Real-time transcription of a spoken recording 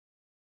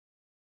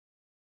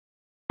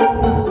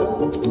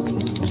Hey,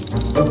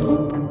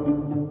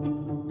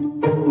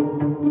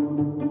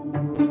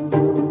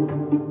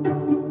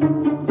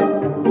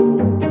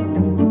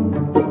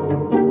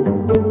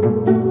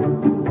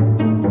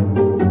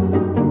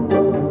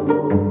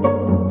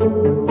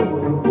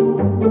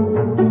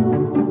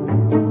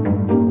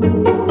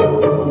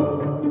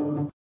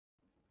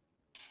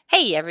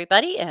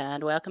 everybody,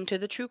 and welcome to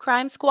the True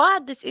Crime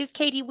Squad. This is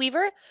Katie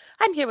Weaver.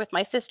 I'm here with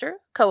my sister,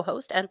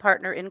 co-host, and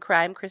partner in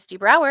crime, Kristi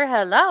Brower.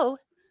 Hello.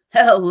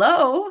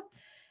 Hello.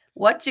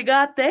 What you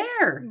got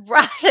there?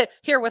 Right.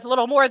 Here with a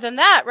little more than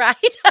that, right?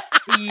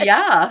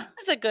 Yeah.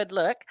 That's a good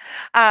look.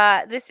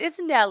 This is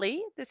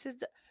Nellie. This is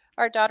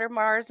our daughter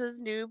Mars's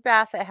new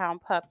Basset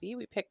Hound puppy.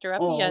 We picked her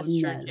up Oh, Nelly.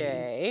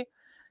 yesterday.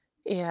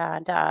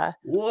 And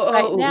Whoa,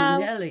 right now...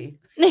 Nelly.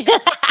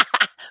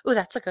 Oh,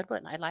 that's a good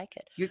one. I like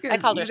it. You I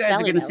called her guys are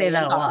Smelly going to say Nelly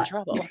that and a got in lot.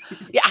 trouble.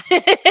 Yeah.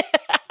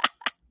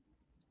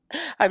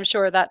 I'm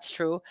sure that's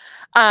true.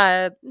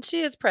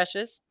 She is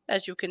precious,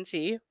 as you can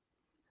see.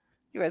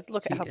 You guys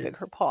look at how big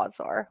her paws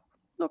are.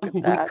 Look at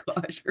that. Oh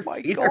my gosh, her My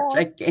feet are God.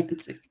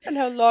 gigantic. And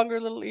how long her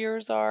little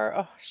ears are.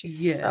 Oh, she's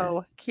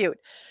so cute.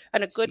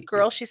 And a good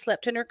girl. She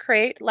slept in her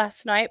crate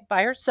last night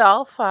by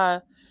herself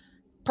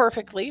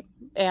perfectly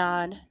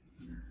and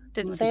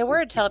didn't say a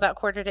word till about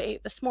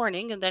 7:45 this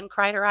morning, and then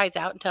cried her eyes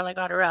out until I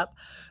got her up.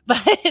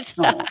 But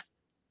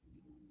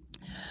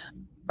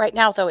right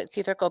now, though, it's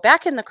either go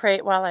back in the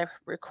crate while I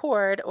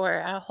record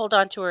or hold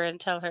on to her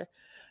until her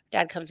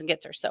dad comes and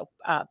gets her. So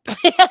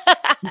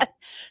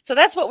so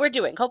that's what we're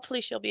doing.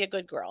 Hopefully she'll be a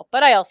good girl.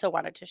 But I also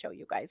wanted to show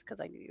you guys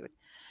because I knew you would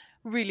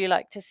really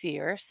like to see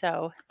her.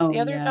 So the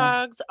other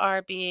dogs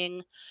are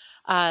being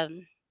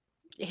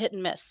hit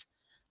and miss.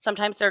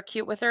 Sometimes they're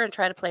cute with her and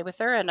try to play with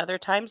her, and other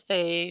times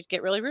they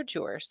get really rude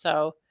to her.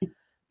 So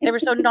they were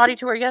so naughty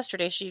to her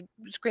yesterday. She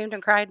screamed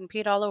and cried and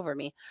peed all over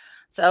me.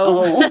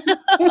 So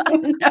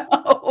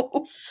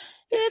no.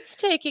 It's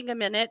taking a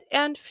minute.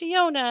 And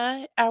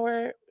Fiona,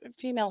 our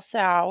female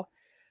sow,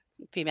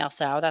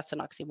 that's an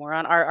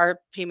oxymoron, our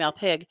female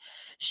pig,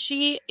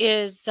 she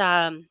is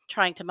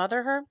trying to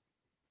mother her.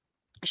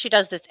 She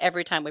does this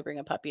every time we bring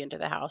a puppy into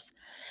the house.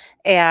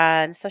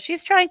 And so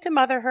she's trying to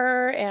mother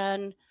her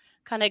and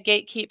kind of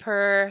gatekeep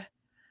her.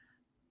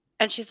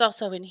 And she's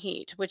also in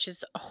heat, which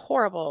is a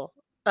horrible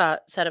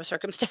set of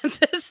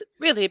circumstances.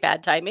 Really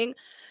bad timing.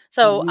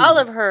 So all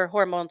of her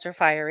hormones are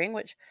firing,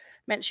 which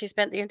meant she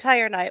spent the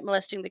entire night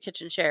molesting the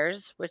kitchen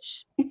chairs,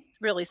 which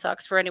really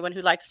sucks for anyone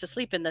who likes to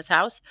sleep in this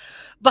house.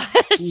 But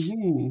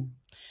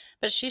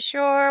but she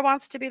sure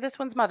wants to be this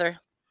one's mother.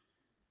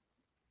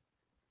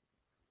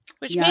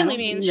 Which mainly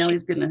means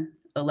Nellie's going to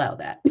allow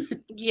that.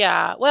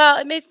 Yeah. Well,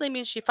 it basically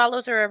means she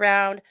follows her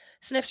around,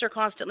 sniffs her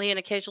constantly, and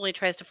occasionally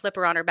tries to flip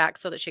her on her back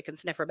so that she can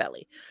sniff her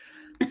belly.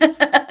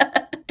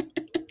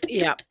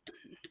 Yeah.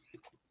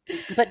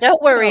 But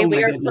don't worry,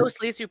 we are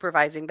closely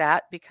supervising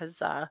that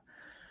because,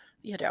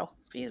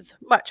 he's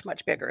much,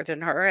 much bigger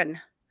than her and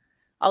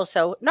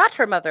also not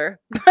her mother.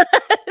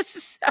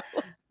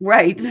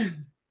 Right.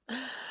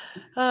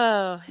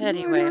 Oh,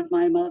 anyway. You're not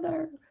my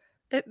mother.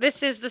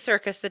 This is the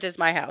circus that is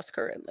my house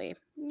currently.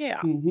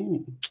 Yeah.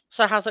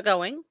 So how's it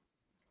going?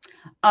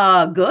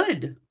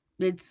 Good.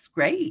 It's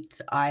great.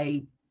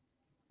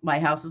 My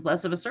house is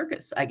less of a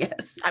circus, I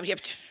guess.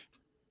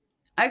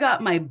 I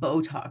got my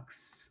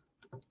Botox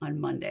on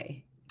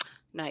Monday.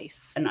 Nice.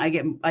 And I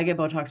get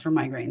Botox for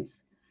migraines.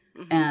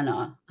 And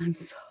I'm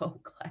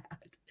so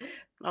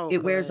glad.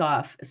 It wears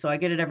off. So I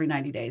get it every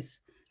 90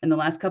 days. And the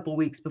last couple of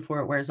weeks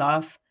before it wears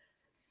off,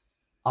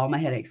 all my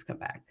headaches come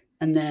back.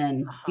 And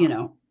then,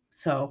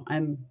 so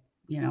I'm,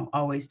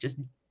 always just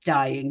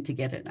dying to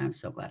get it. And I'm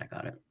so glad I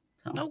got it.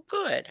 So. Oh,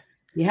 good.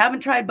 You haven't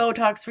tried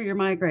Botox for your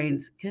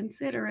migraines,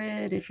 consider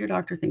it if your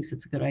doctor thinks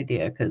it's a good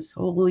idea, because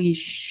holy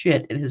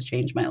shit, it has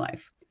changed my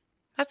life.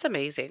 That's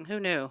amazing. Who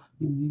knew?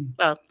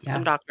 Well,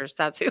 some doctors,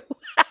 that's who.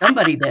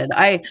 Somebody did.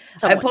 I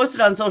posted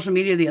on social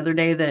media the other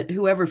day that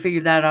whoever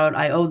figured that out,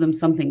 I owe them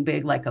something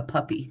big like a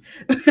puppy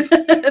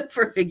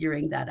for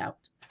figuring that out.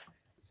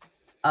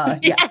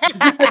 Yeah.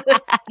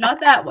 Not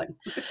that one.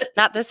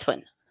 Not this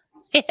one.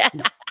 Yeah.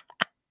 No.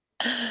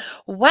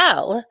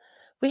 Well,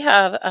 we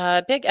have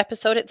a big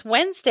episode. It's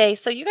Wednesday,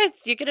 so you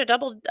get a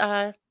double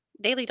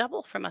daily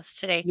double from us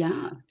today.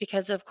 Yeah.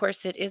 Because of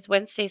course it is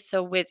Wednesday,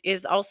 so it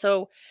is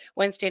also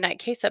Wednesday night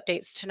case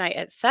updates tonight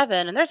at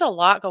 7, and there's a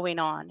lot going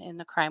on in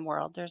the crime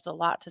world. There's a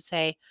lot to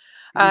say.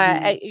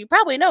 You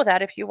probably know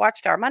that if you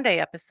watched our Monday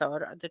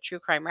episode, the True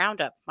Crime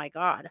Roundup. My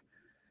God,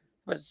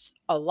 was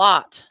a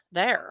lot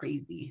there.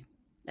 Crazy.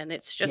 And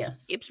it's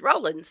just keeps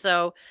rolling.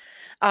 So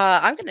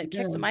I'm going to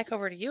kick the mic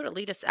over to you to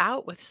lead us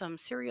out with some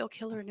serial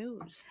killer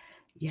news.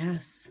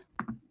 Yes.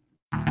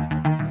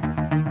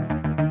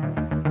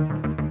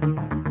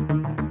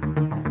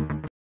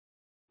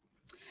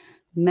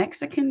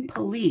 Mexican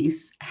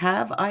police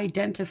have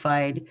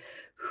identified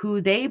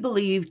who they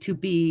believe to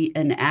be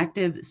an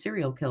active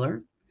serial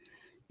killer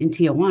in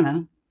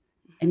Tijuana,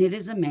 and it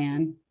is a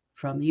man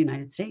from the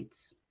United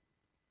States.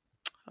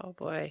 Oh,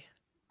 boy.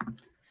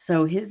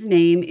 So his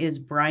name is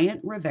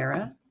Bryant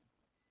Rivera.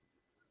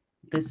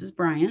 This is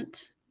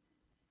Bryant.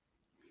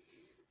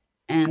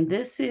 And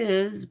this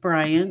is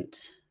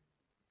Bryant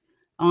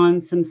on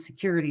some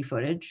security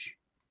footage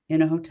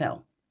in a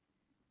hotel.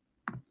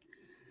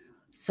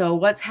 So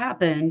what's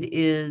happened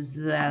is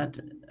that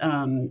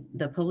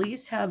the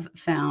police have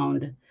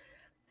found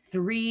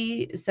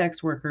 3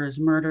 sex workers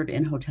murdered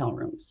in hotel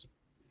rooms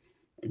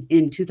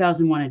in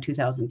 2001 and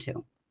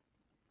 2002.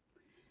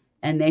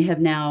 And they have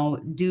now,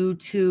 due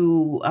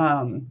to,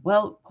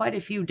 quite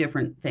a few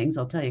different things,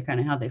 I'll tell you kind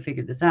of how they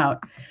figured this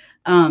out,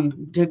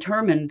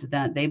 determined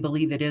that they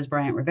believe it is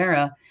Bryant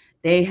Rivera.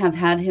 They have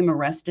had him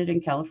arrested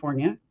in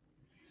California,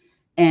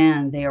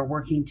 and they are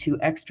working to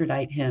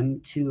extradite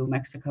him to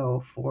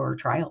Mexico for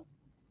trial.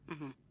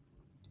 Mm-hmm.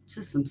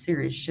 Just some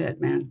serious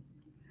shit, man.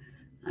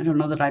 I don't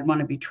know that I'd want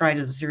to be tried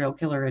as a serial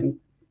killer in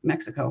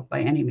Mexico by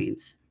any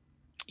means.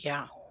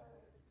 Yeah.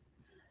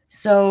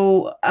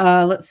 So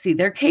let's see.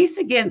 Their case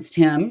against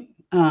him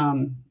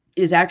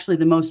is actually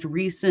the most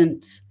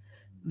recent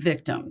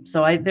victim.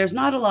 So there's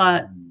not a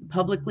lot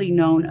publicly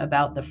known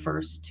about the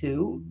first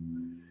 2.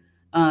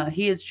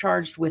 He is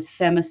charged with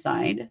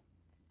femicide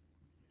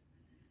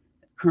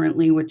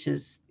currently, which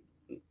is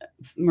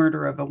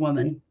murder of a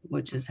woman,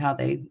 which is how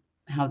they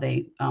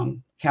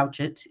couch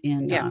it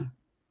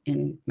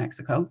in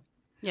Mexico.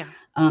 Yeah.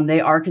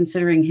 They are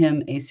considering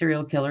him a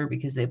serial killer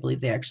because they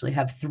believe they actually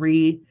have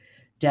 3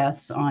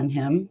 deaths on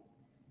him.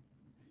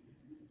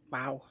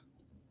 Wow.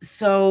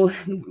 So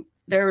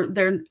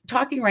they're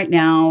talking right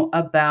now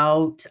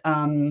about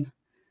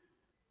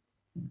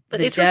but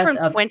these were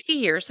from 20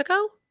 years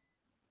ago?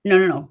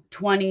 No.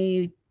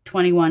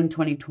 2021,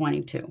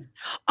 2022.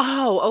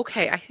 Oh,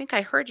 okay. I think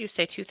I heard you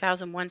say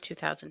 2001,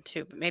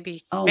 2002, but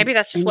maybe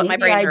that's just what my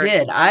brain heard. I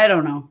did. I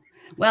don't know.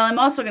 Well, I'm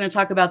also going to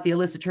talk about the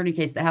illicit Turney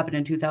case that happened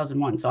in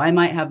 2001, so I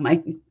might have my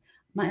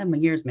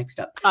years mixed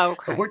up. Oh,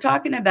 okay. But we're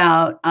talking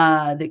about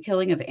the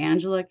killing of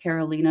Angela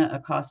Carolina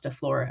Acosta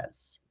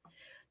Flores.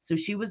 So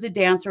she was a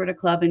dancer at a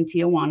club in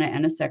Tijuana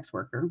and a sex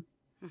worker.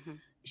 Mm-hmm.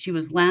 She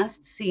was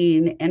last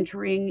seen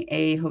entering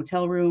a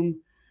hotel room.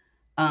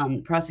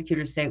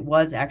 Prosecutors say it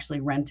was actually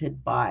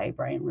rented by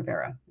Bryant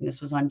Rivera. And this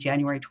was on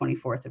January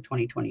 24th of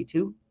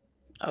 2022.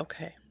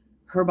 Okay.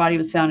 Her body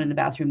was found in the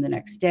bathroom the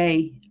next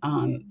day,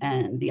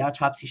 and the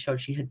autopsy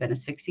showed she had been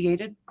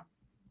asphyxiated.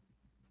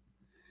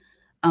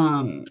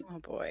 Oh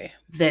boy.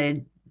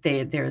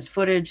 There's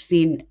footage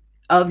seen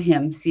of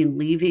him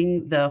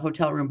leaving the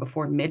hotel room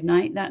before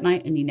midnight that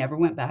night, and he never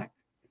went back.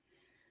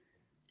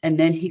 And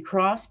then he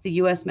crossed the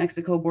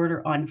U.S.-Mexico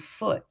border on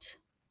foot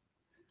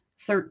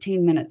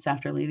 13 minutes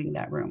after leaving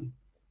that room.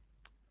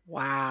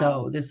 Wow.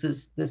 So this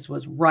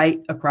was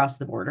right across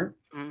the border.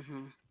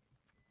 Mm-hmm.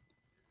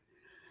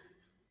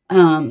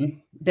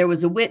 There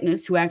was a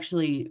witness who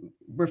actually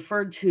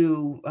referred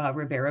to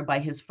Rivera by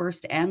his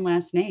first and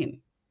last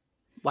name.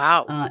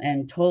 Wow.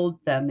 And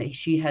told them that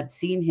she had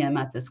seen him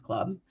at this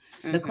club.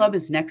 Mm-hmm. The club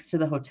is next to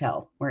the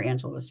hotel where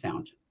Angela was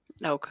found.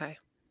 Okay.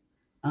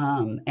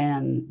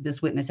 And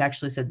this witness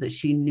actually said that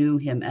she knew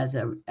him as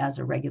a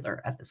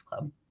regular at this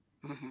club.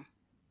 Mm-hmm.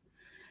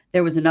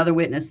 There was another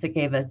witness that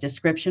gave a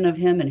description of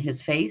him and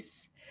his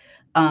face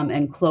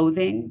and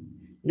clothing,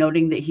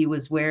 noting that he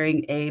was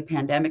wearing a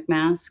pandemic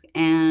mask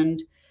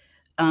and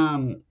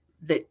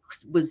that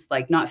was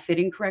like not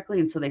fitting correctly.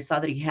 And so they saw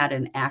that he had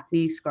an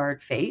acne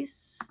scarred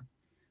face.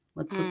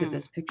 Let's look at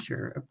this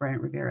picture of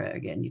Bryant Rivera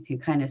again. You can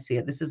kind of see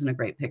it. This isn't a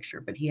great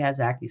picture, but he has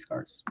acne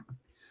scars.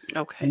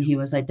 Okay. And he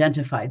was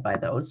identified by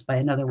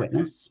another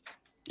witness.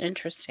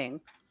 Interesting.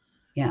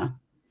 Yeah.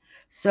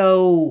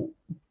 So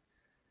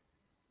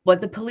what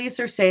the police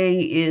are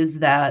saying is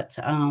that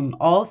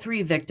all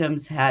 3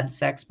 victims had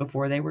sex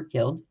before they were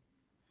killed.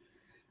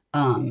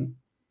 And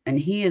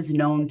he is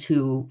known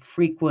to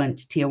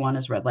frequent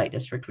Tijuana's red light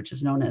district, which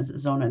is known as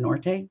Zona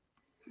Norte.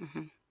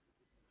 Mm-hmm.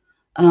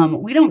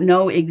 We don't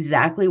know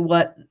exactly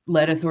what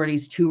led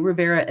authorities to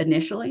Rivera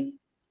initially,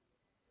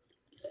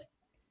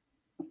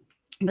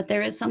 but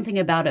there is something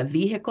about a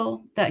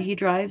vehicle that he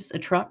drives, a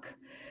truck,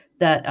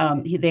 that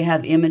they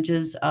have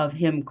images of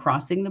him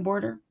crossing the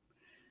border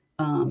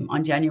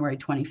on January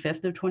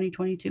 25th of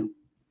 2022.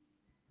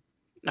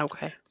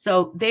 Okay.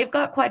 So they've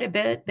got quite a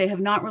bit. They have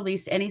not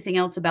released anything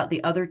else about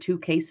the other 2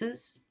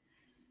 cases.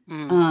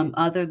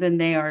 Other than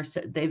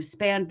they've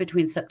spanned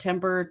between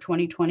September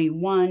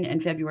 2021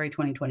 and February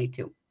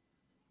 2022.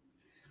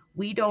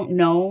 We don't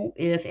know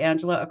if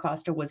Angela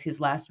Acosta was his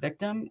last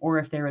victim or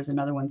if there is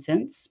another one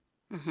since.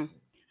 Mm-hmm.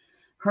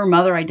 Her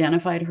mother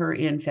identified her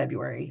in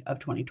February of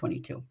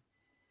 2022.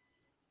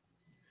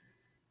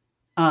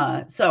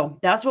 So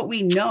that's what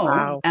we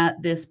know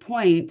at this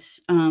point.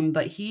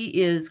 But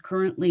he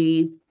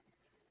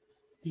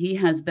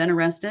has been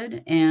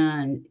arrested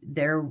and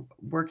they're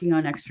working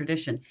on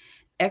extradition.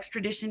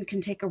 Extradition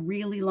can take a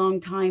really long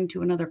time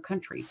to another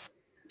country.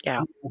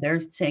 Yeah.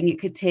 They're saying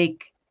it could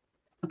take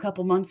a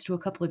couple months to a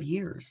couple of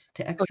years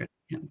to extradite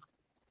him.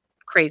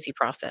 Crazy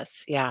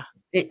process. Yeah.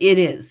 It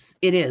is.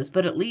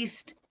 But at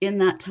least in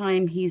that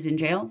time he's in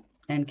jail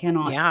and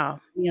cannot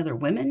see other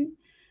women.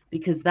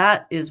 because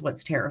that is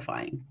what's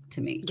terrifying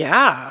to me.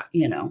 Yeah.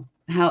 You know,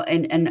 how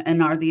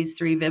and are these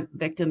 3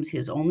 victims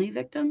his only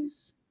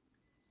victims?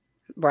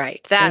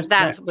 Right.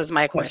 That was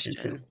my question.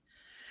 Too.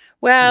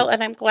 Well,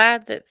 and I'm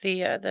glad that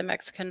the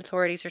Mexican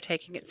authorities are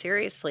taking it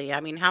seriously.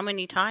 I mean, how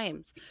many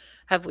times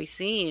have we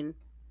seen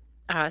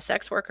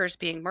sex workers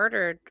being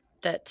murdered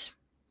that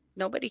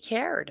nobody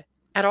cared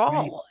at all?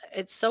 Right.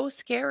 It's so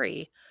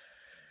scary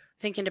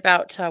thinking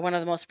about one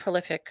of the most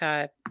prolific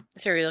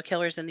serial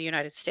killers in the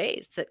United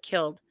States that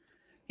killed,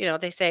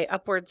 they say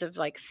upwards of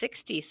like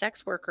 60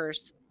 sex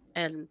workers,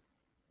 and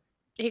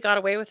he got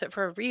away with it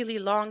for a really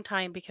long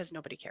time because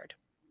nobody cared.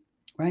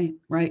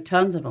 Right.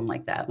 Tons of them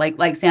like that.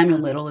 Like Samuel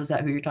Little, is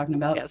that who you're talking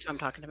about? Yeah, that's what I'm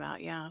talking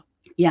about. Yeah.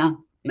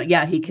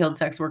 Yeah, he killed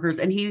sex workers,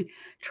 and he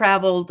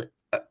traveled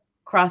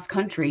cross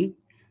country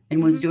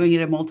and was doing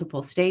it in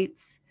multiple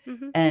states.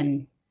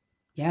 And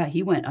yeah,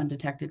 he went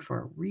undetected for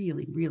a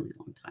really, really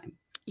long time.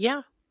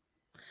 Yeah.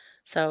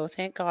 So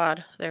thank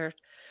God they're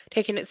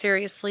taking it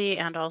seriously,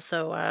 and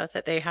also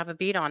that they have a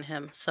beat on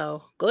him.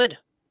 So good.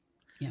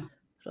 Yeah.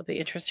 It'll be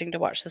interesting to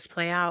watch this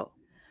play out.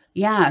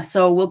 Yeah,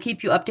 so we'll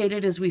keep you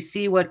updated as we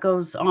see what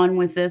goes on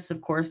with this.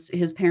 Of course,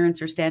 his parents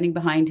are standing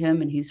behind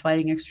him, and he's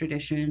fighting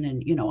extradition,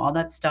 and all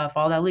that stuff,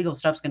 all that legal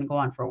stuff's going to go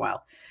on for a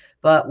while.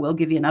 But we'll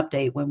give you an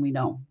update when we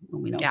know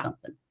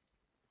something.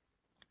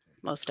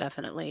 Most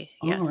definitely.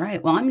 Yes. All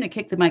right. Well, I'm going to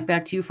kick the mic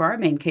back to you for our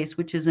main case,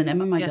 which is an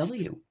MMIW.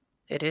 Yes,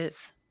 it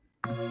is.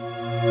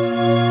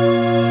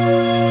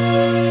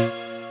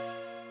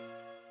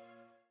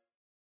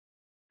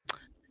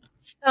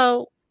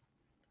 So,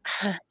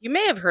 you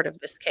may have heard of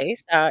this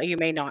case. You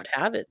may not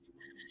have. It's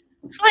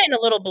flying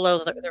a little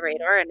below the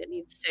radar, and it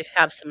needs to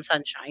have some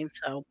sunshine.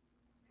 So,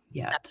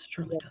 yeah, it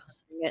truly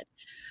does.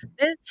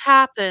 This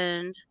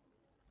happened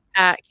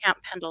at Camp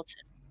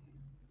Pendleton,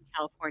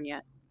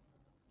 California.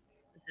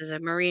 This is a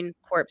Marine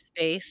Corps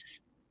base,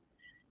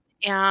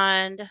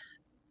 and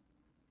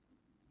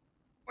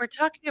we're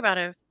talking about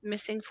a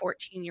missing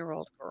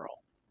 14-year-old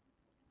girl.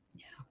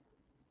 Yeah.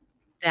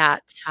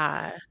 That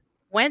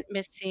went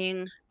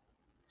missing.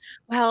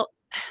 Well,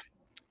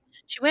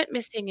 she went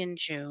missing in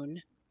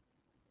June,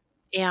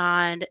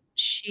 and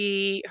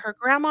her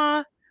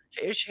grandma,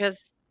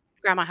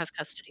 grandma has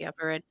custody of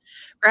her, and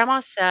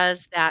grandma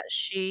says that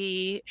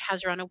she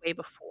has run away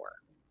before.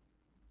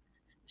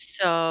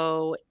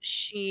 So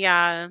she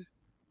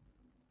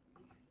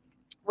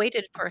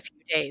waited for a few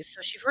days.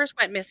 So she first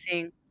went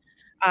missing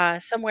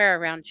somewhere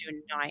around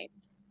June 9th.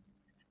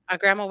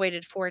 Grandma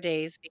waited 4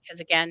 days because,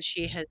 again,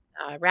 she had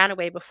ran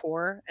away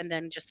before and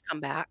then just come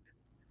back.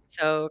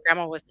 So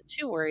grandma wasn't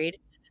too worried.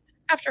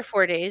 After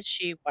 4 days,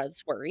 she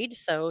was worried.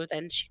 So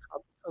then she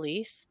called the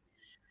police.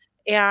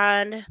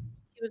 And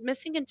she was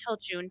missing until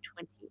June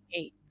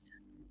 28th.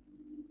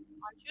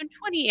 On June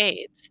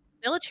 28th,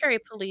 military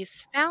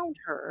police found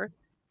her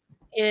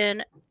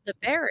in the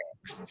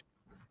barracks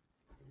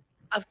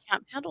of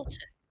Camp Pendleton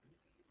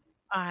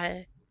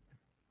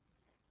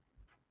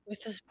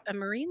with a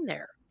Marine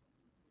there.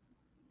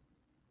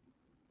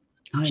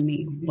 I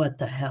mean, what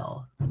the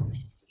hell?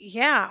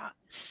 Yeah.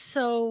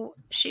 So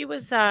she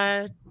was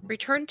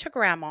returned to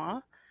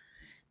grandma,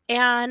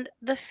 and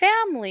the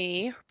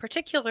family,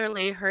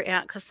 particularly her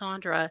Aunt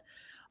Cassandra,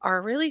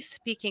 are really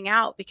speaking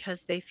out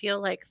because they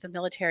feel like the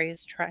military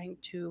is trying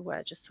to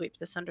just sweep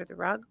this under the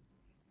rug.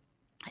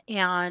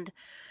 And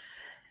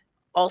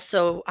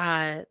also,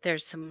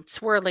 there's some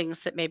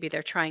swirlings that maybe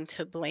they're trying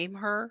to blame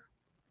her,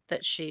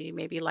 that she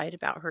maybe lied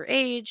about her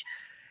age.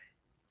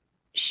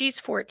 She's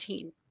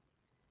 14.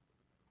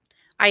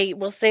 I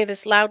will say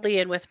this loudly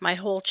and with my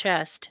whole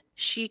chest.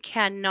 She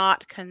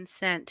cannot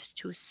consent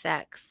to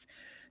sex.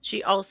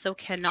 She also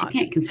cannot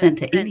consent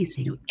to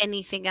anything. To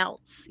anything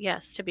else.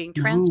 Yes, to being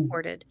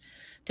transported,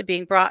 to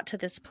being brought to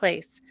this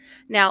place.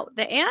 Now,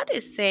 the aunt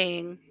is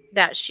saying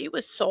that she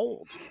was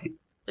sold,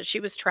 that she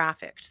was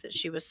trafficked, that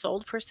she was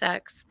sold for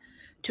sex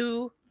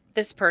to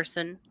this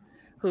person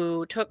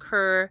who took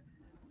her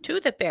to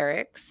the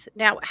barracks.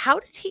 Now, how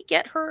did he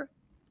get her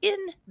in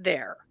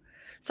there?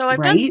 So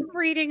I've done some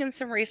reading and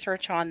some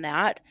research on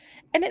that,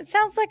 and it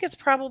sounds like it's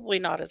probably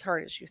not as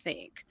hard as you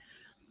think.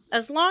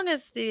 As long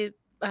as the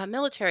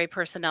military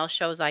personnel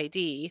shows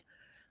ID,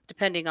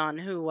 depending on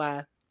who,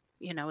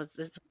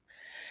 is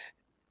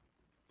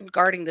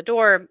guarding the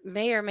door,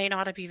 may or may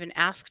not have even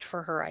asked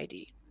for her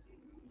ID.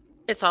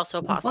 It's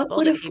also possible. What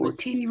would a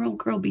 14-year-old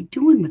girl be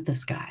doing with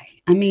this guy?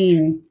 I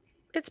mean,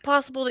 it's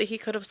possible that he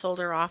could have sold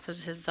her off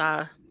as his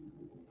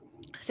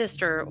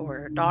sister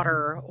or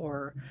daughter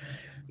or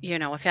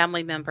a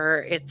family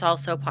member. It's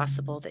also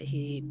possible that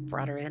he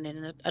brought her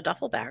in a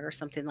duffel bag or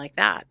something like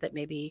that, that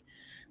maybe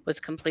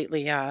was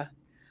completely, on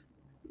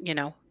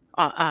the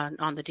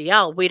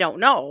DL. We don't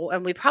know,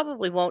 and we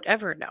probably won't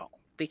ever know,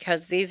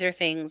 because these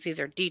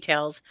are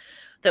details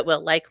that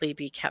will likely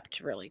be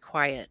kept really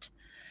quiet.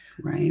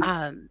 Right.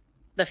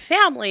 The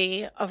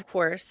family, of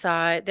course,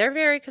 they're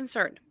very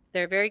concerned.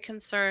 They're very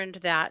concerned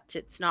that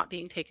it's not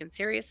being taken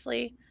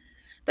seriously.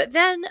 But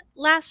then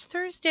last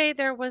Thursday,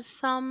 there was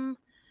some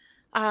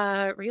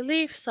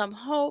relief, some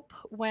hope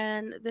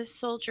when this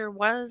soldier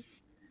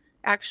was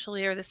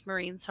actually, or this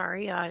Marine,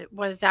 sorry,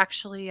 was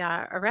actually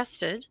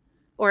arrested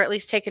or at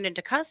least taken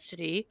into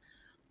custody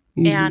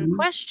and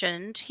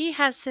questioned. He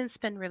has since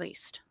been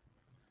released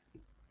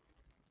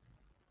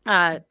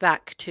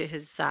back to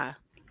his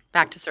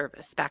back to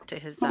service, back to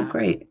his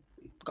great.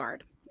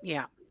 guard.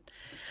 Yeah.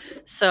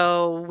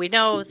 So we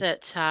know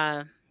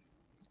that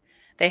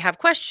they have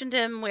questioned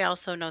him. We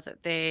also know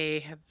that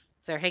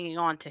they're hanging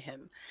on to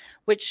him,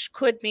 which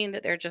could mean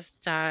that they're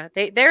just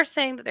they're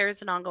saying that there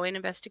is an ongoing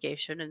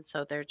investigation, and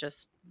so they're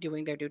just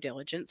doing their due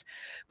diligence,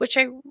 which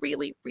I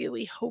really,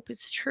 really hope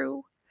is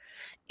true.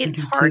 It's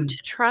hard to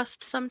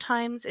trust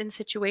sometimes in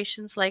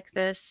situations like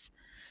this.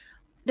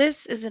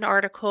 This is an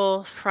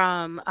article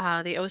from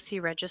the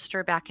OC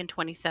Register back in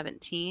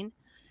 2017.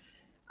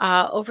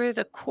 Over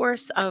the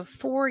course of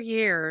 4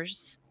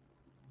 years,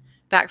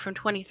 back from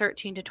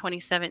 2013 to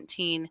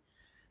 2017,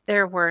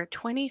 there were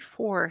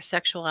 24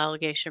 sexual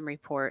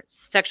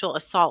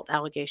assault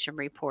allegation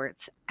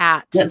reports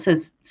at. That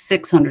says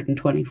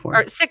 624.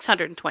 Or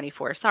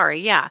 624, sorry,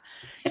 yeah.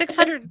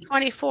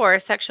 624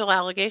 sexual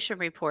allegation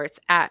reports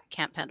at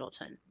Camp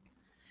Pendleton.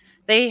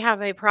 They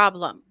have a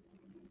problem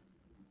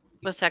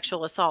with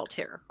sexual assault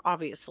here,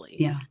 obviously.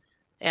 Yeah.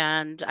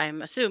 And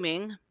I'm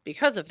assuming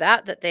because of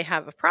that, that they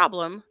have a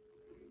problem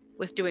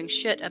with doing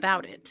shit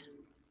about it.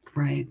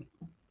 Right.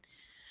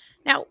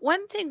 Now,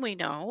 one thing we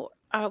know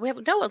a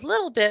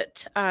little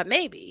bit,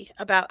 maybe,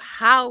 about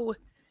how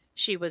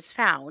she was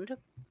found.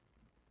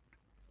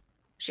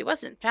 She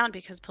wasn't found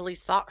because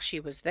police thought she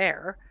was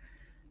there,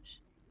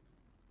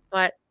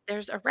 but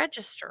there's a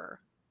register.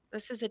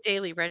 This is a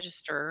daily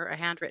register, a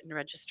handwritten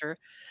register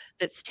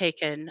that's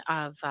taken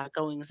of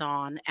goings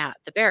on at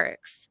the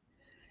barracks.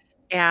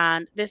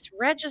 And this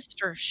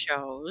register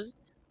shows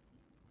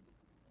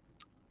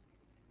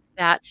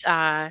that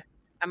a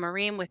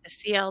Marine with a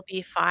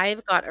CLB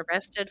 5 got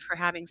arrested for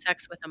having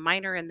sex with a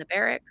minor in the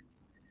barracks.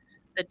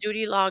 The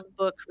duty log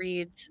book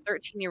reads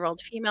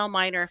 13-year-old female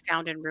minor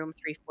found in room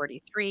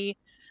 343.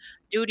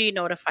 Duty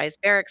notifies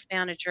barracks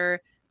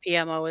manager.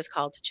 PMO is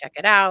called to check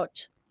it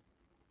out.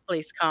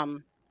 Police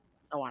come,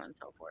 so on and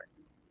so forth.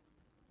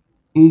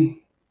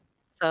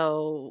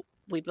 So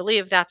we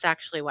believe that's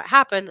actually what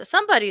happened.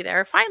 Somebody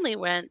there finally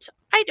went,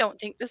 I don't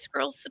think this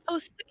girl's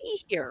supposed to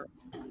be here.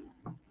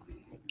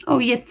 Oh,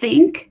 you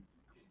think?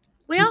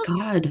 We also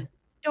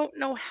don't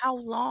know how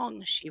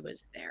long she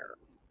was there.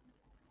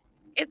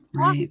 It's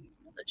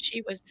possible that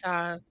she was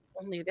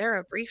only there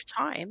a brief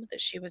time,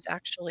 that she was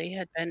actually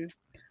had been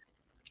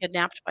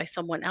kidnapped by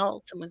someone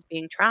else and was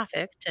being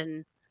trafficked,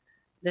 and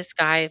this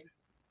guy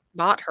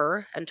bought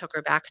her and took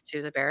her back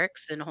to the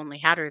barracks and only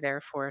had her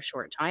there for a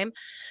short time.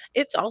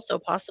 It's also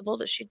possible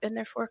that she'd been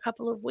there for a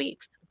couple of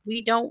weeks.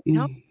 We don't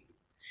know.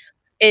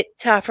 It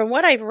from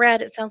what I've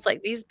read, it sounds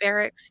like these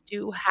barracks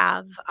do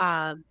have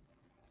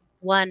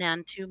 1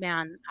 and 2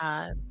 man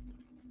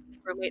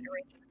roommate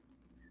arrangements.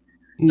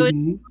 So it's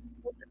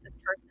possible that this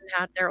person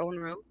had their own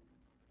room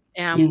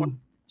and were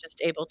just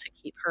able to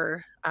keep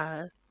her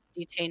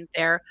detained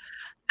there.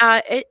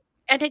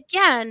 And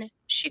again,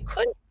 she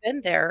could have been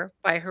there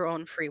by her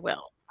own free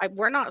will.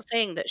 We're not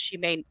saying that she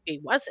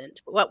maybe wasn't,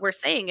 but what we're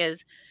saying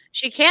is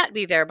she can't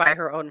be there by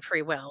her own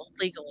free will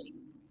legally.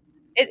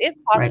 It's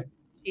possible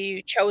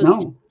she chose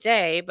to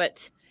stay,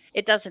 but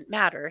it doesn't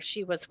matter.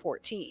 She was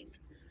 14.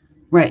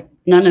 Right.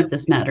 None of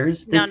this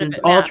matters. This is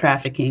all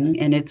trafficking,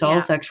 and it's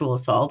all sexual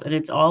assault, and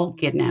it's all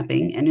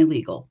kidnapping and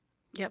illegal.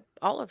 Yep,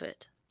 all of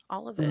it.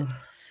 All of it.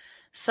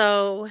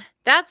 So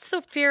that's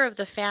the fear of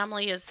the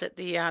family, is that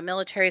the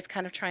military is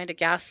kind of trying to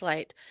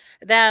gaslight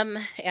them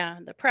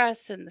and the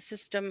press and the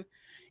system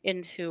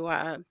into,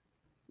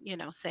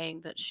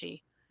 saying that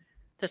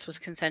this was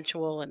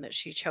consensual and that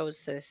she chose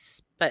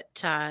this.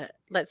 But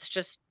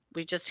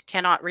we just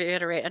cannot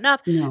reiterate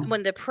enough. No.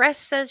 When the press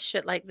says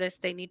shit like this,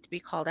 they need to be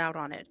called out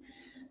on it.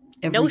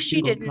 No,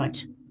 she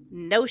didn't.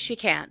 No, she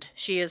can't.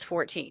 She is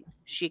 14.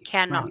 She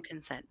cannot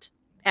consent.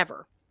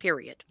 Ever.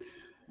 Period.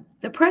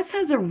 The press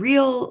has a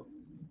real...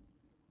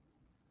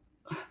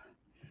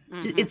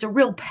 It's a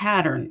real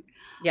pattern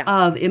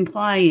of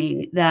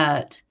implying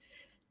that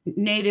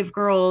Native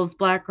girls,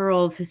 Black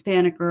girls,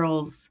 Hispanic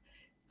girls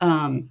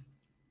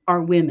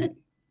are women,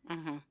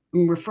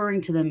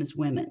 referring to them as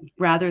women,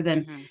 rather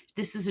than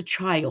this is a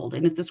child.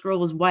 And if this girl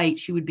was white,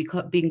 she would be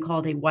being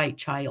called a white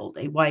child,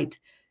 a white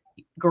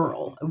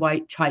girl, a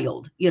white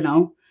child,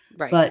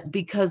 Right. But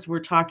because we're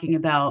talking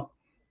about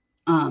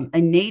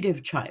a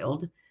Native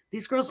child,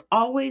 these girls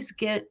always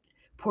get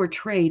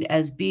portrayed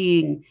as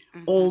being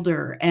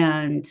older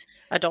and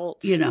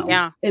adults,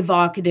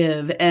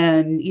 evocative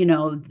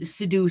and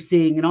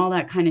seducing and all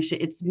that kind of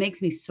shit. It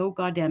makes me so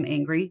goddamn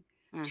angry.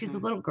 She's a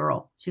little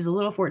girl. She's a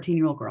little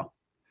 14-year-old girl.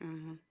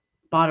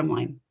 Bottom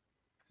line.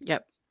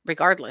 Yep.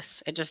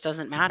 Regardless, it just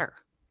doesn't matter.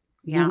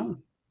 No.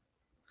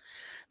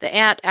 The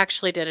aunt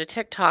actually did a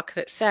TikTok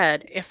that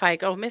said, if I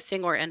go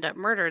missing or end up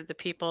murdered, the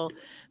people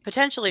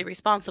potentially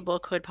responsible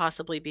could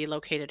possibly be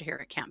located here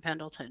at Camp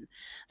Pendleton.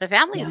 The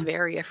family is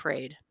very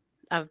afraid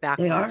of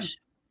backlash.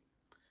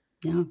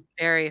 Yeah.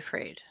 Very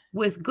afraid.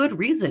 With good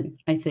reason,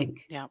 I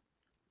think. Yeah.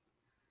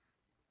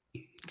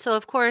 So,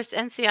 of course,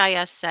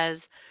 NCIS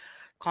says,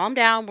 calm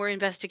down, we're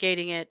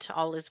investigating it,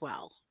 all is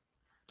well.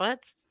 But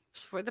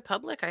for the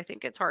public, I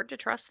think it's hard to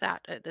trust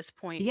that at this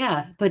point.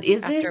 Yeah, but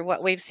is After it?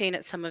 what we've seen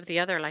at some of the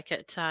other, like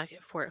at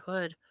Fort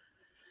Hood,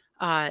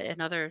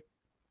 and other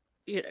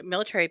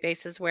military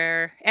bases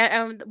where,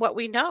 and what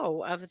we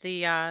know of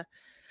the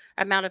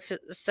amount of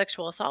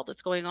sexual assault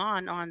that's going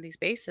on these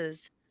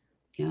bases.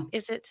 Yeah.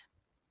 Is it?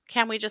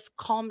 Can we just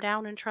calm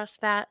down and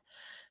trust that?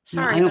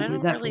 No, I Sorry, but don't I believe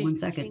don't that for really 1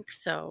 second. think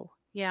so.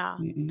 Yeah.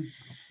 No.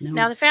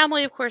 Now, the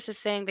family, of course, is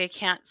saying they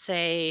can't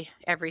say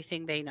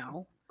everything they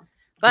know,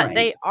 but Right.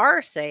 they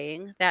are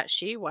saying that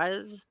she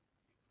was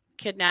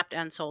kidnapped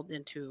and sold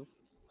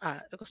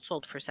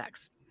for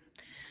sex.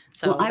 Well,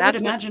 So I would that's what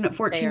imagine at they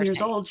 14 are years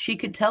saying. old, she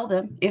could tell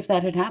them if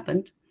that had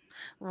happened,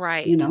 you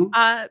Right. know?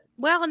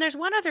 Well, and there's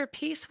one other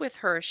piece with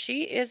her.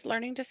 She is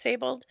learning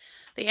disabled.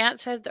 The aunt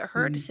said that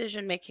her Mhm.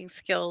 decision-making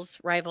skills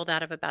rival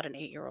that of about an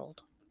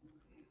 8-year-old,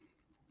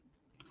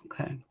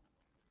 Okay.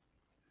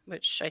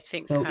 which I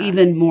think So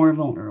even more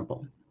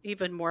vulnerable.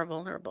 even more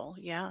vulnerable.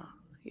 Yeah.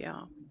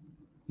 Yeah.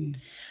 Mm.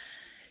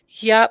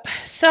 Yep.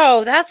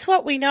 So that's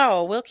what we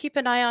know. We'll keep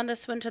an eye on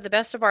this one to the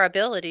best of our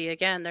ability.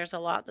 Again, there's a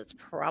lot that's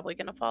probably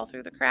going to fall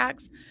through the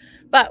cracks,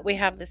 but we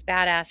have this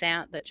badass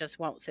aunt that just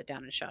won't sit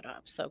down and shut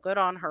up. So good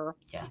on her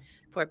Yeah.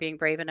 for being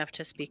brave enough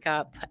to speak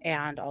up,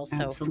 and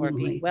also for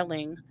being Absolutely.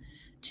 willing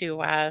to,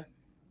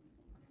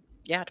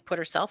 to put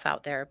herself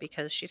out there,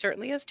 because she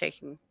certainly is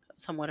taking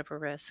somewhat of a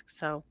risk.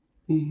 So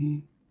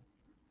Mhm.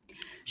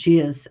 She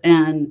is,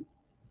 and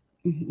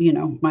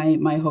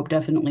my hope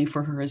definitely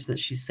for her is that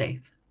she's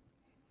safe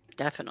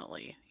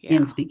definitely, in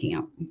yeah, speaking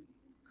out.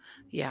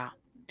 yeah,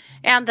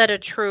 and that a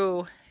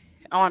true,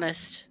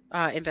 honest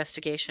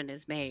investigation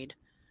is made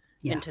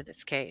Yeah, into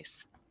this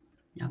case,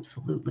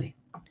 absolutely.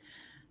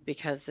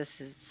 because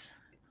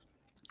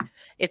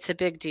it's a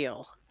big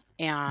deal,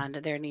 and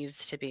there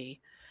needs to be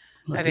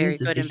Well, a it very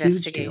is. good It's a huge deal.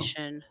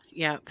 investigation.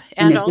 Yep.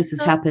 And And if this has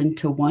also, happened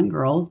to one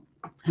girl,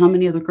 how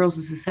many other girls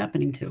is this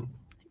happening to?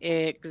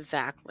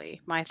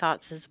 exactly, my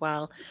thoughts as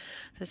well.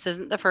 This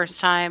isn't the first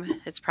time.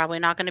 It's probably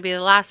not going to be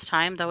the last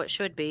time, though it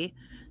should be.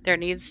 There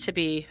needs to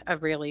be a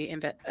really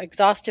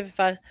exhaustive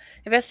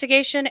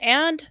investigation,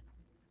 and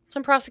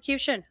some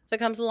prosecution that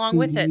comes along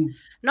with it. Mhm.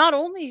 Not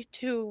only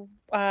to,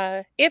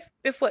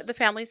 if what the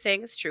family's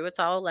saying is true, it's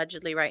all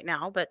allegedly right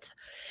now, but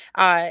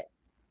uh,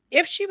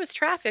 if she was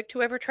trafficked,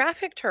 whoever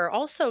trafficked her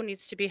also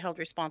needs to be held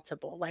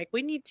responsible. Like,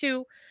 we need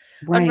to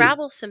Right,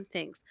 unravel some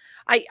things.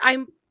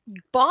 I'm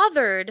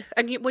bothered,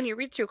 and when you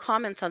read through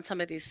comments on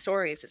some of these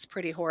stories, it's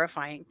pretty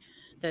horrifying,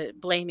 the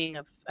blaming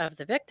of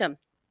the victim.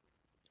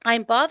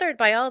 I'm bothered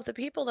by all of the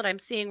people that I'm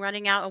seeing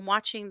running out and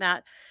watching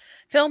that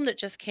film that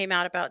just came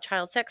out about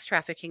child sex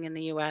trafficking in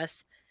the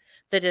US,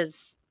 that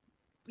is,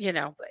 you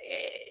know,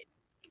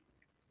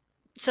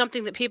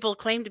 something that people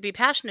claim to be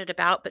passionate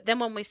about, but then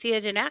when we see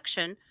it in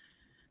action,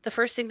 the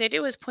first thing they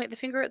do is point the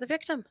finger at the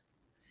victim.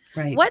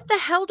 right, What the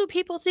hell do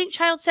people think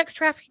child sex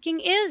trafficking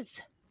is?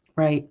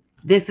 right.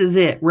 This is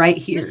it right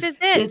This here. is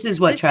This it. is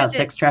what This is child it.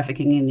 sex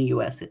trafficking in the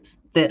US is.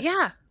 This.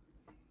 Yeah,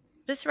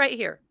 this right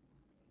here.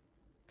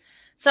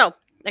 So,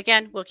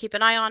 again, we'll keep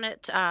an eye on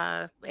it,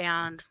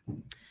 and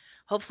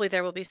hopefully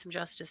there will be some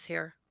justice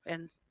here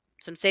and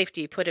some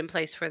safety put in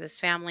place for this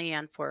family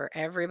and for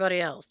everybody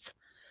else.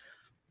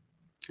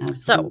 So,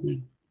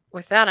 Absolutely.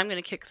 with that, I'm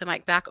going to kick the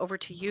mic back over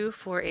to you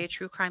for a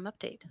true crime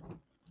update.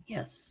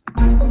 Yes.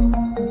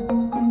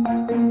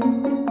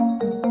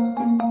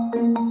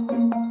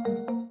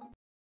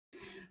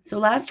 So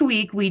last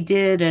week we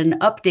did an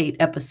update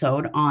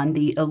episode on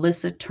the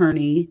Alyssa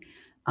Turney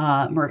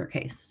murder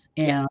case.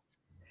 And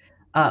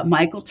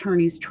Michael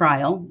Turney's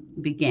trial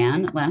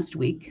began last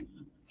week.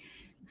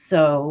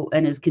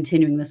 And is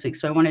continuing this week.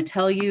 So I want to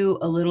tell you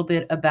a little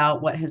bit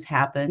about what has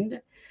happened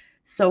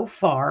so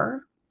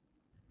far,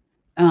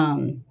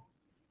 and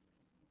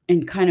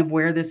kind of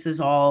where this is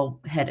all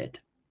headed.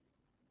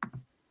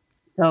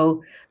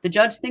 So the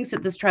judge thinks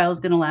that this trial is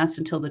going to last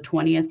until the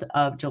 20th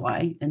of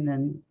July, and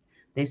then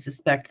they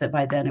suspect that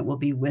by then it will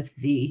be with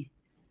the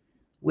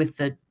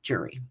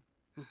jury.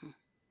 Mm-hmm.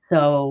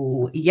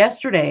 So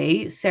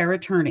yesterday, Sarah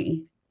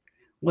Turney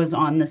was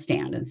on the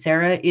stand, and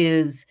Sarah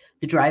is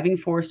the driving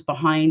force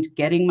behind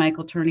getting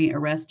Michael Turney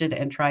arrested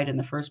and tried in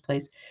the first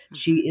place. Mm-hmm.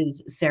 She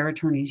is Sarah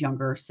Turney's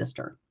younger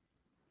sister.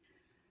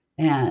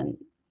 And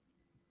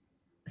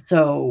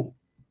so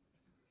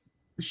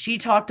she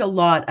talked a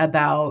lot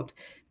about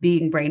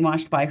being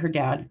brainwashed by her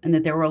dad, and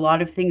that there were a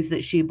lot of things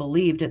that she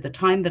believed at the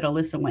time that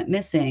Alyssa went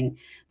missing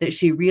that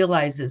she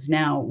realizes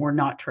now were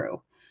not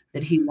true,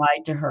 that he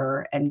lied to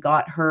her and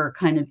got her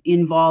kind of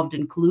involved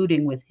and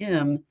colluding with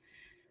him,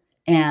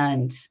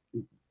 and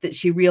that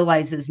she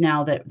realizes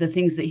now that the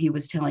things that he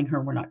was telling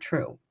her were not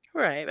true.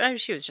 Right. I mean,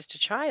 she was just a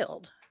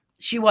child.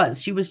 She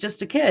was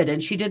just a kid,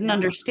 and she didn't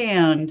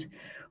understand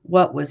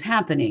what was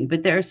happening.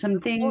 But there are some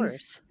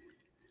things,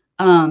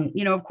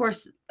 of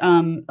course,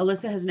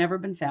 Alyssa has never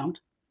been found.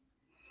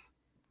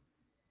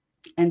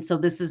 And so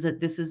this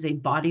is a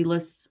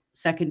bodiless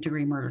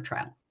second-degree murder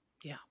trial.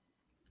 Yeah.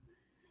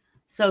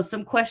 So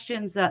some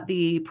questions that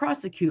the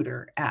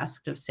prosecutor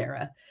asked of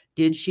Sarah: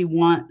 did she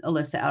want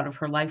Alyssa out of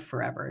her life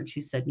forever? And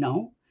she said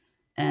no.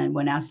 And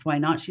when asked why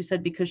not, she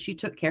said, because she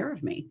took care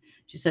of me.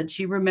 She said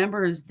she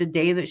remembers the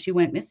day that she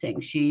went missing.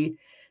 She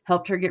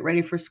helped her get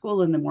ready for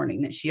school in the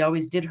morning, that she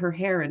always did her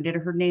hair and did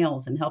her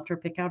nails and helped her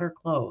pick out her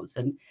clothes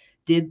and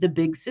did the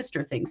big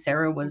sister thing.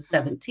 Sarah was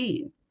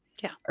 17.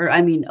 Yeah. Or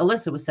I mean,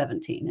 Alyssa was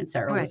 17 and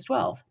Sarah was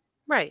 12.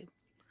 Right.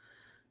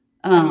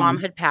 And mom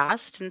had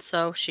passed, and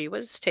so she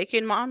was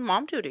taking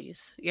mom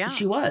duties. Yeah.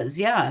 She was,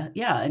 yeah.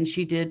 And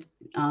she did,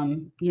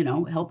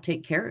 help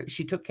take care.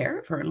 She took care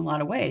of her in a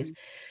lot of ways.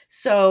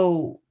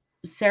 So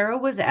Sarah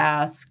was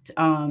asked,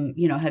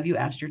 have you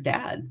asked your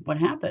dad what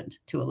happened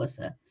to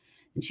Alyssa?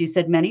 And she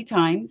said many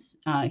times.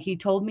 He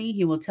told me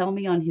he will tell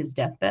me on his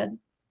deathbed.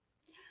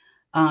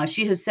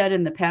 She has said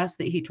in the past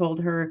that he told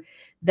her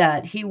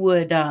that he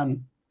would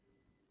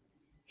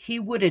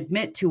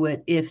admit to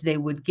it if they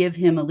would give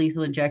him a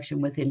lethal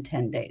injection within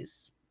 10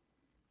 days.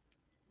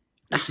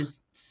 Which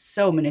is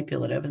so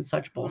manipulative and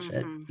such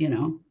bullshit,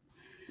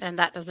 And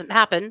that doesn't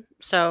happen.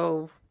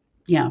 So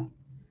yeah.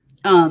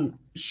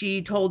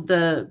 She told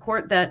the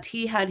court that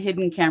he had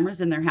hidden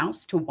cameras in their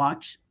house to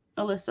watch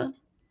Alyssa,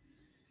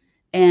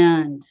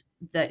 and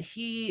that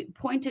he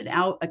pointed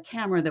out a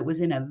camera that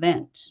was in a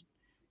vent,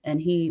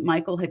 and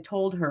Michael had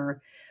told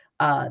her,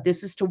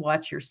 this is to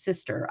watch your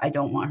sister. I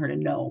don't want her to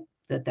know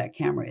that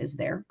camera is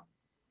there.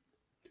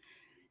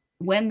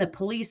 When the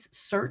police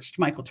searched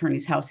Michael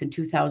Turney's house in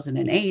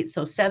 2008,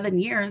 so 7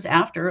 years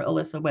after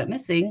Alyssa went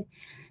missing,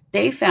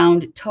 they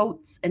found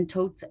totes and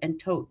totes and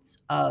totes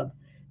of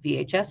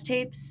VHS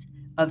tapes,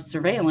 of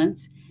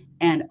surveillance,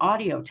 and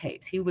audio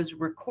tapes. He was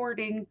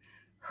recording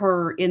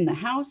her in the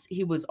house.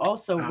 He was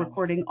also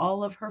recording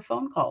all of her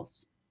phone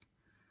calls.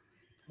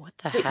 What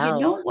the hell? But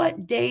you know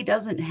what day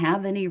doesn't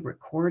have any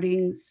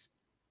recordings?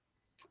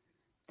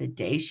 The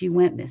day she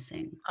went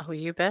missing. Oh,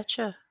 you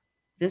betcha.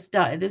 This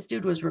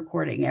dude was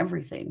recording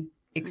everything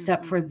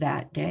except for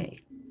that day.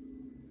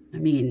 I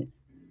mean,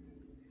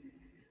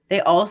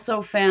 they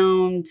also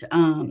found,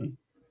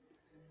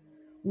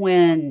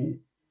 when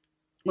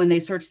they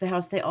searched the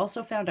house, they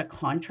also found a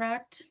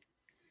contract,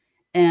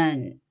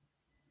 and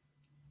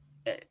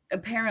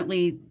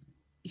apparently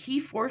he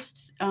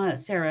forced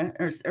Sarah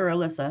or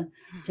Alyssa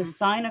to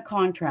sign a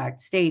contract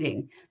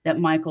stating that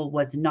Michael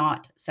was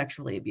not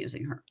sexually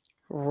abusing her.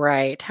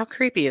 Right. How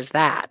creepy is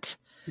that?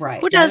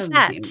 Right. Who does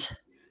that?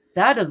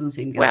 That doesn't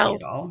seem guilty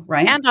at all,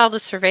 right? And all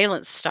the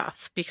surveillance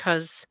stuff,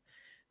 because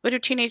what do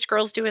teenage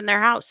girls do in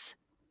their house?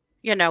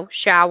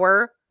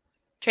 Shower,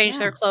 change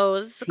their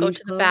clothes, go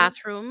to the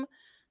bathroom.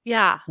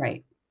 Yeah.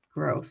 Right.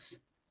 Gross.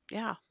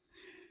 Yeah.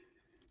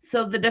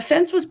 So the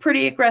defense was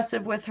pretty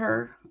aggressive with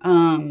her.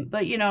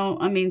 But,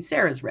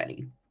 Sarah's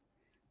ready.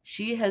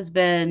 She has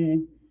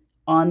been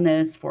on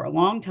this for a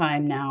long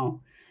time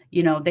now.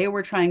 They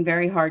were trying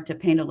very hard to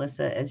paint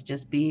Alyssa as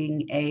just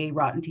being a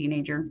rotten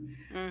teenager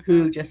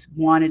who just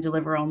wanted to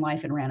live her own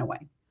life and ran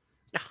away.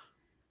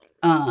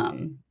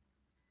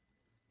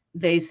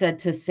 They said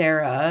to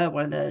Sarah,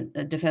 one of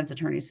the defense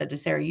attorneys said to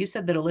Sarah, you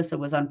said that Alyssa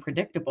was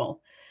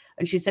unpredictable.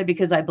 And she said,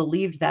 because I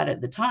believed that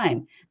at the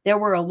time. There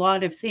were a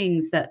lot of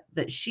things that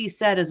she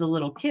said as a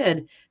little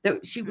kid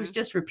that she was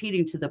just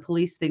repeating to the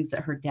police, things that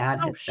her dad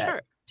had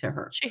said to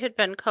her. She had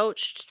been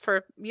coached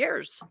for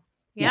years.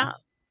 Yeah.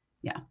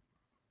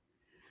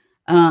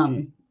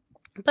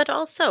 But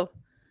also,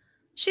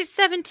 she's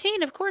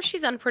 17. Of course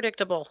she's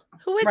unpredictable.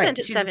 Who isn't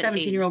at 17? She's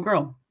a 17-year-old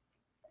girl.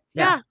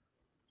 Yeah.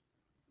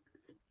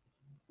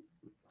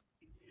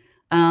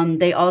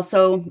 They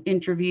also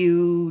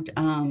interviewed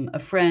a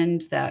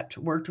friend that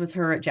worked with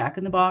her at Jack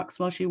in the Box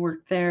while she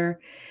worked there.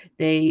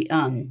 They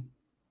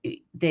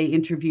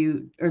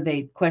interviewed, or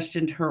they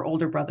questioned her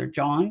older brother,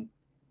 John.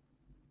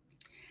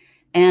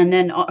 And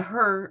then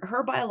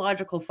her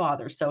biological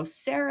father. So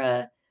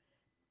Sarah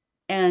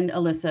and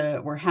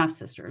Alyssa were half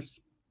sisters.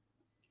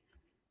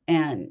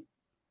 And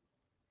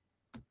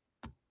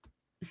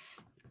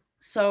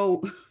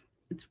so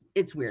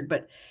it's weird,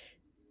 but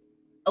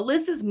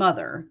Alyssa's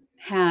mother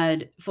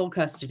had full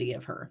custody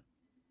of her.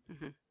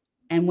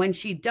 And when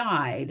she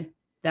died,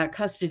 that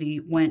custody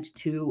went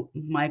to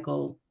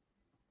Michael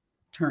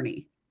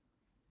Turney.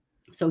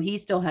 So he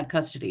still had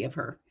custody of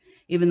her,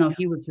 even though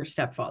he was her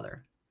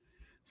stepfather.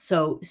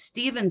 So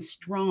Stephen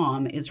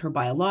Strom is her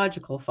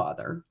biological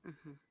father.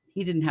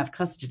 He didn't have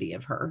custody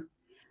of her.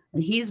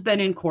 And he's been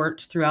in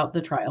court throughout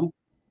the trial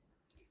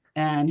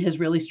and has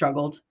really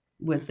struggled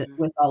with it,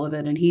 with all of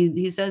it. And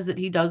he says that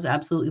he does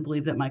absolutely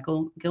believe that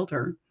Michael killed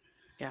her.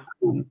 Yeah.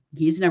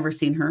 He's never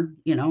seen her.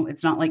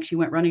 It's not like she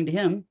went running to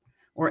him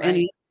or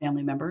any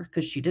family member,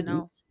 because she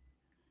didn't.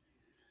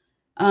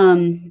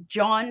 No.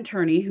 John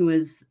Turney, who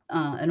is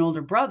an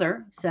older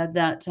brother, said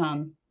that,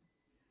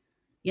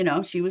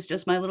 she was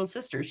just my little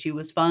sister. She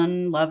was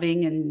fun,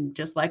 loving, and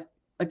just like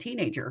a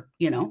teenager,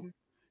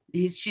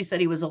 She said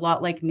he was a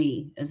lot like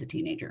me as a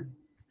teenager.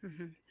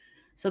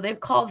 So they've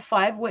called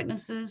 5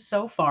 witnesses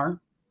so far.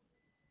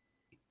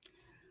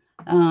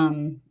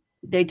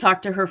 They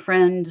talked to her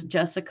friend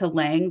Jessica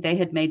Lang. They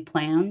had made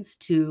plans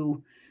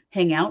to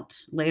hang out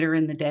later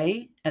in the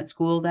day at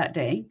school that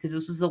day because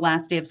this was the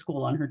last day of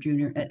school on her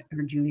junior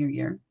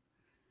year.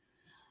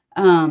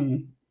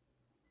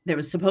 There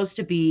was supposed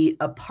to be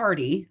a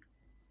party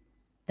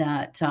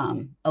that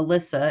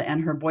Alyssa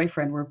and her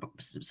boyfriend were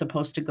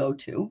supposed to go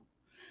to.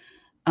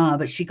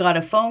 But she got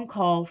a phone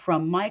call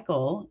from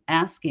Michael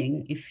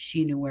asking if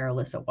she knew where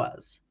Alyssa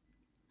was.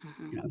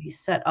 He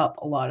set up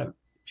a lot of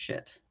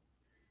shit.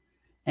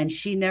 And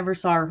she never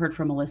saw or heard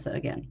from Alyssa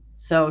again.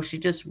 So she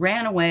just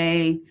ran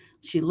away.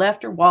 She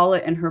left her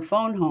wallet and her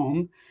phone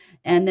home.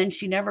 And then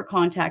she never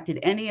contacted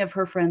any of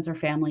her friends or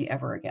family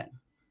ever again.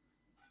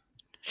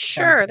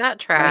 Sure, that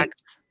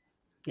tracks. Right?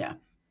 Yeah.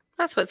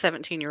 That's what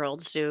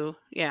 17-year-olds do.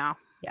 Yeah.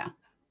 Yeah.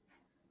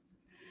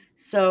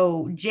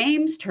 So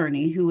James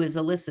Turney, who is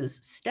Alyssa's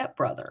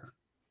stepbrother,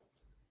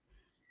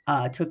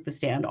 took the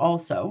stand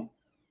also.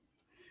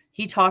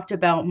 He talked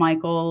about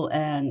Michael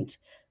and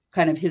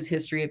kind of his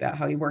history about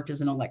how he worked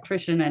as an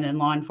electrician and in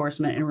law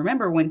enforcement. And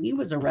remember, when he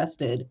was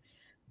arrested,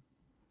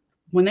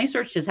 when they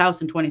searched his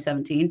house in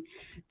 2017,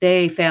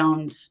 they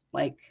found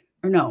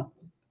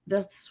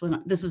this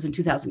was in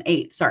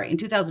 2008. Sorry, in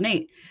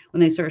 2008, when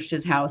they searched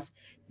his house,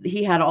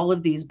 he had all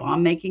of these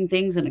bomb making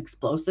things and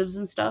explosives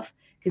and stuff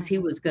because he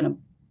was going to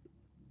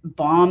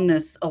bomb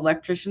this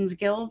electricians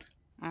guild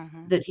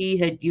that he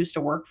had used to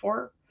work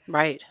for.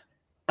 Right.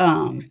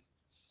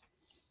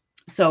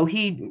 So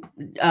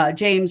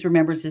James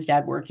remembers his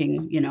dad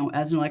working,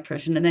 as an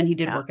electrician, and then he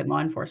did work in law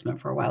enforcement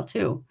for a while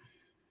too.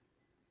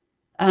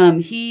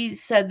 He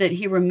said that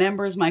he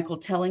remembers Michael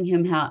telling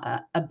him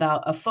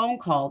about a phone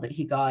call that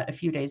he got a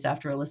few days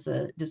after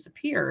Alyssa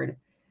disappeared,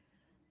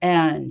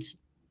 and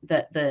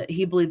that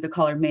he believed the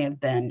caller may have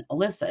been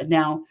Alyssa.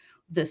 Now,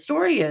 the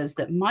story is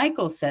that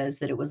Michael says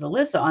that it was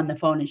Alyssa on the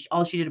phone, and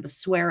all she did was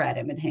swear at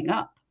him and hang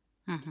up.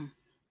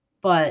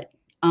 But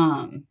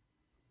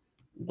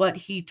what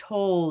he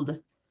told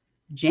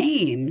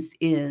James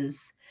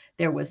is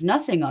there was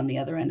nothing on the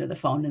other end of the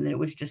phone and that it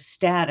was just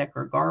static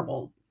or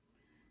garbled.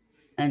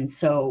 And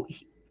so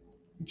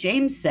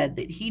James said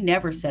that he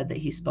never said that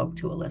he spoke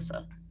to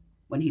Alyssa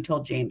when he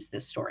told James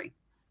this story.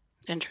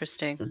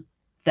 Interesting. So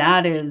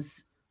that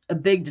is a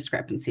big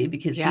discrepancy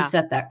because he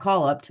set that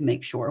call up to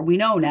make sure. We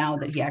know now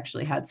that he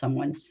actually had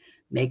someone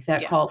make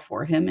that call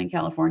for him in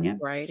California.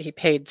 Right. He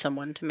paid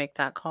someone to make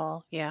that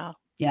call. Yeah.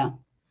 Yeah.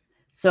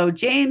 So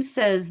James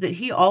says that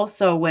he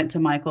also went to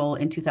Michael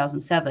in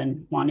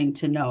 2007 wanting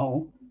to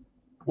know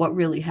what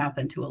really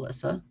happened to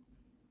Alyssa.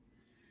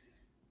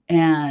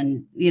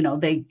 And,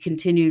 they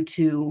continue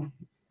to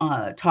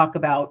talk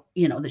about,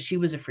 that she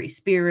was a free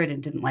spirit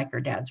and didn't like her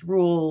dad's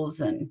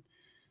rules. And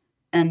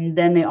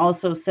then they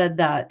also said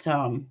that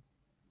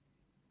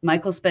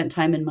Michael spent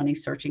time and money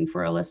searching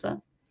for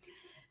Alyssa.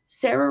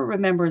 Sarah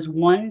remembers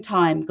one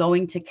time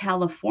going to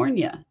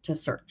California to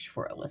search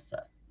for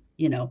Alyssa.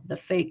 The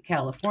fake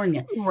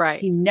California.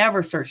 Right. He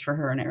never searched for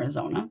her in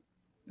Arizona.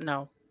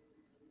 No.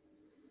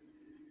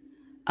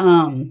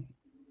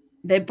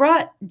 They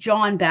brought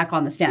John back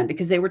on the stand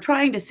because they were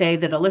trying to say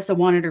that Alyssa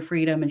wanted her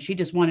freedom and she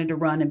just wanted to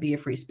run and be a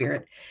free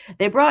spirit.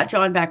 They brought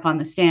John back on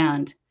the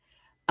stand,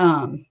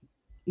 one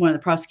of the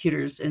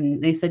prosecutors,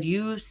 and they said,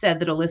 you said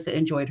that Alyssa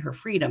enjoyed her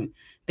freedom.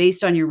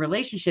 Based on your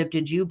relationship,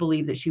 did you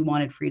believe that she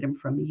wanted freedom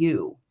from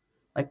you?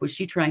 Like, was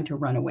she trying to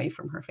run away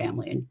from her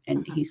family?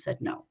 And he said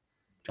no.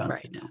 John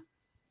said no.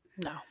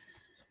 No.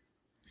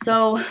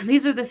 So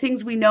these are the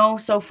things we know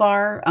so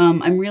far.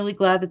 I'm really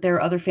glad that there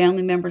are other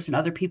family members and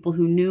other people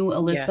who knew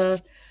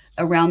Alyssa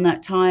around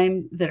that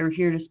time that are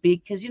here to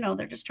speak because,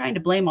 they're just trying to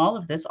blame all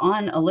of this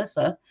on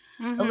Alyssa.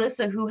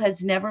 Alyssa, who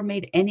has never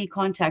made any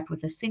contact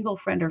with a single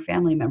friend or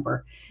family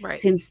member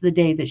since the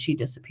day that she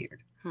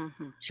disappeared.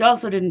 She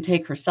also didn't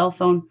take her cell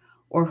phone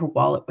or her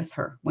wallet with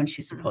her when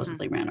she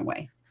supposedly ran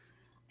away.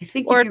 I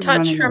think or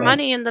touch her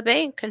money in the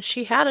bank, and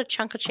she had a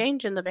chunk of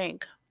change in the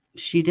bank.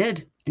 She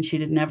did, and she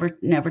did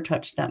never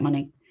touch that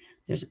money.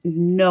 There's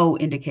no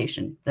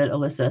indication that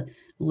Alyssa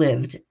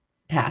lived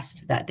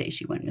past that day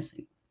she went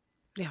missing.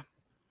 Yeah,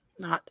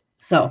 not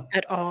so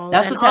at all.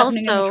 That's what's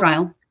happening in the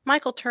trial.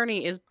 Michael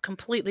Turney is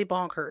completely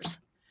bonkers.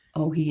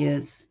 Oh, he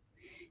is.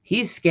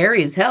 He's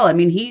scary as hell. I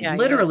mean, he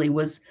literally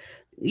was,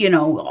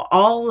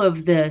 all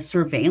of the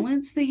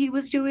surveillance that he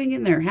was doing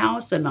in their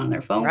house and on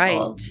their phone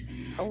calls.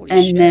 Holy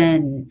and shit.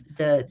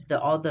 Then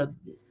all the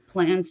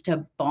plans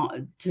to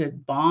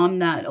bomb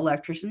that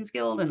electricians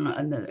guild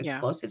and the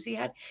explosives he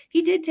had.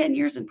 He did 10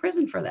 years in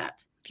prison for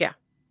that. Yeah.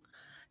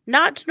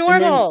 Not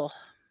normal.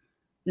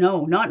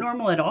 No, not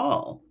normal at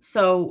all.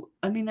 So,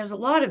 I mean, there's a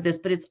lot of this,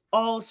 but it's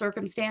all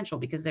circumstantial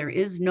because there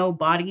is no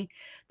body,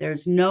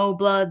 there's no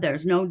blood,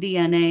 there's no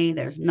DNA,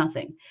 there's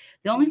nothing.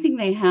 The only thing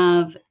they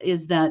have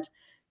is that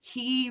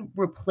he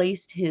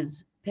replaced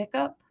his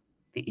pickup,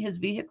 his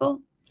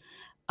vehicle,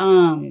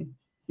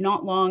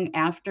 not long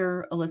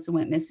after Alyssa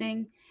went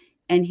missing.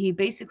 And he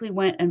basically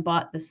went and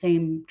bought the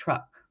same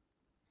truck.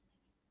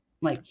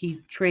 Like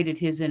he traded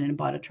his in and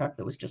bought a truck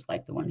that was just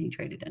like the one he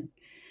traded in.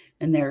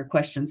 And there are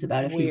questions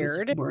about if he was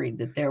worried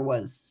that there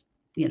was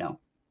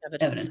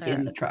evidence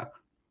in the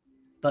truck.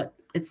 But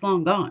it's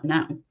long gone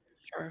now.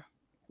 Sure.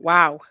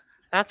 Wow.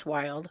 That's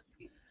wild.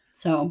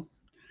 So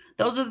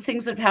those are the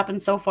things that have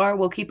happened so far.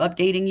 We'll keep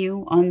updating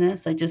you on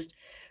this. I just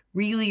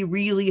really,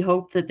 really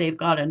hope that they've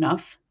got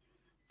enough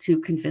to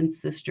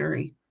convince this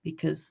jury,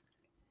 because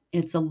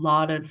it's a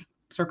lot of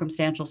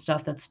circumstantial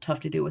stuff that's tough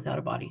to do without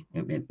a body.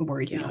 It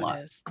worries me a lot.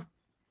 It is.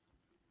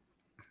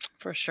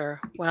 For sure.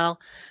 Well,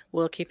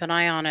 we'll keep an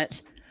eye on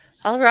it.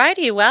 All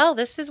righty. Well,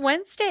 this is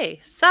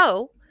Wednesday.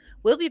 So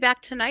we'll be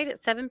back tonight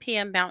at 7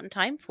 p.m. Mountain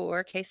Time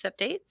for case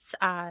updates.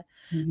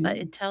 But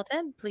until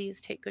then,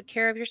 please take good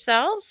care of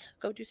yourselves.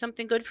 Go do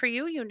something good for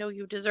you. You know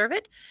you deserve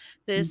it.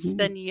 This has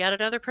been yet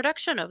another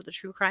production of the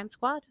True Crime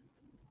Squad.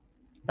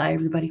 Bye,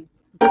 everybody.